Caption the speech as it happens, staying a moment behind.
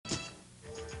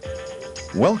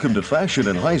Welcome to fashion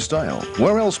and high style.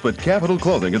 Where else but Capital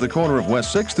Clothing at the corner of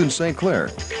West 6th and St. Clair.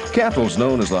 Capital's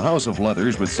known as the House of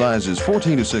Leathers with sizes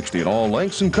 14 to 60 in all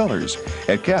lengths and colors.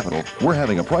 At Capital, we're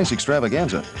having a price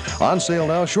extravaganza. On sale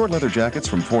now, short leather jackets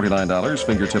from $49,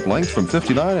 fingertip length from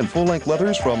 $59, and full-length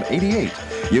leathers from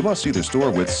 $88. You must see the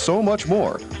store with so much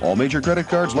more. All major credit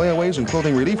cards, layaways, and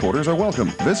clothing relief orders are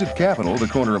welcome. Visit Capital, the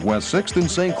corner of West 6th and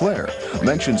St. Clair.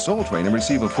 Mention Soul Train and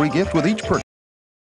receive a free gift with each purchase.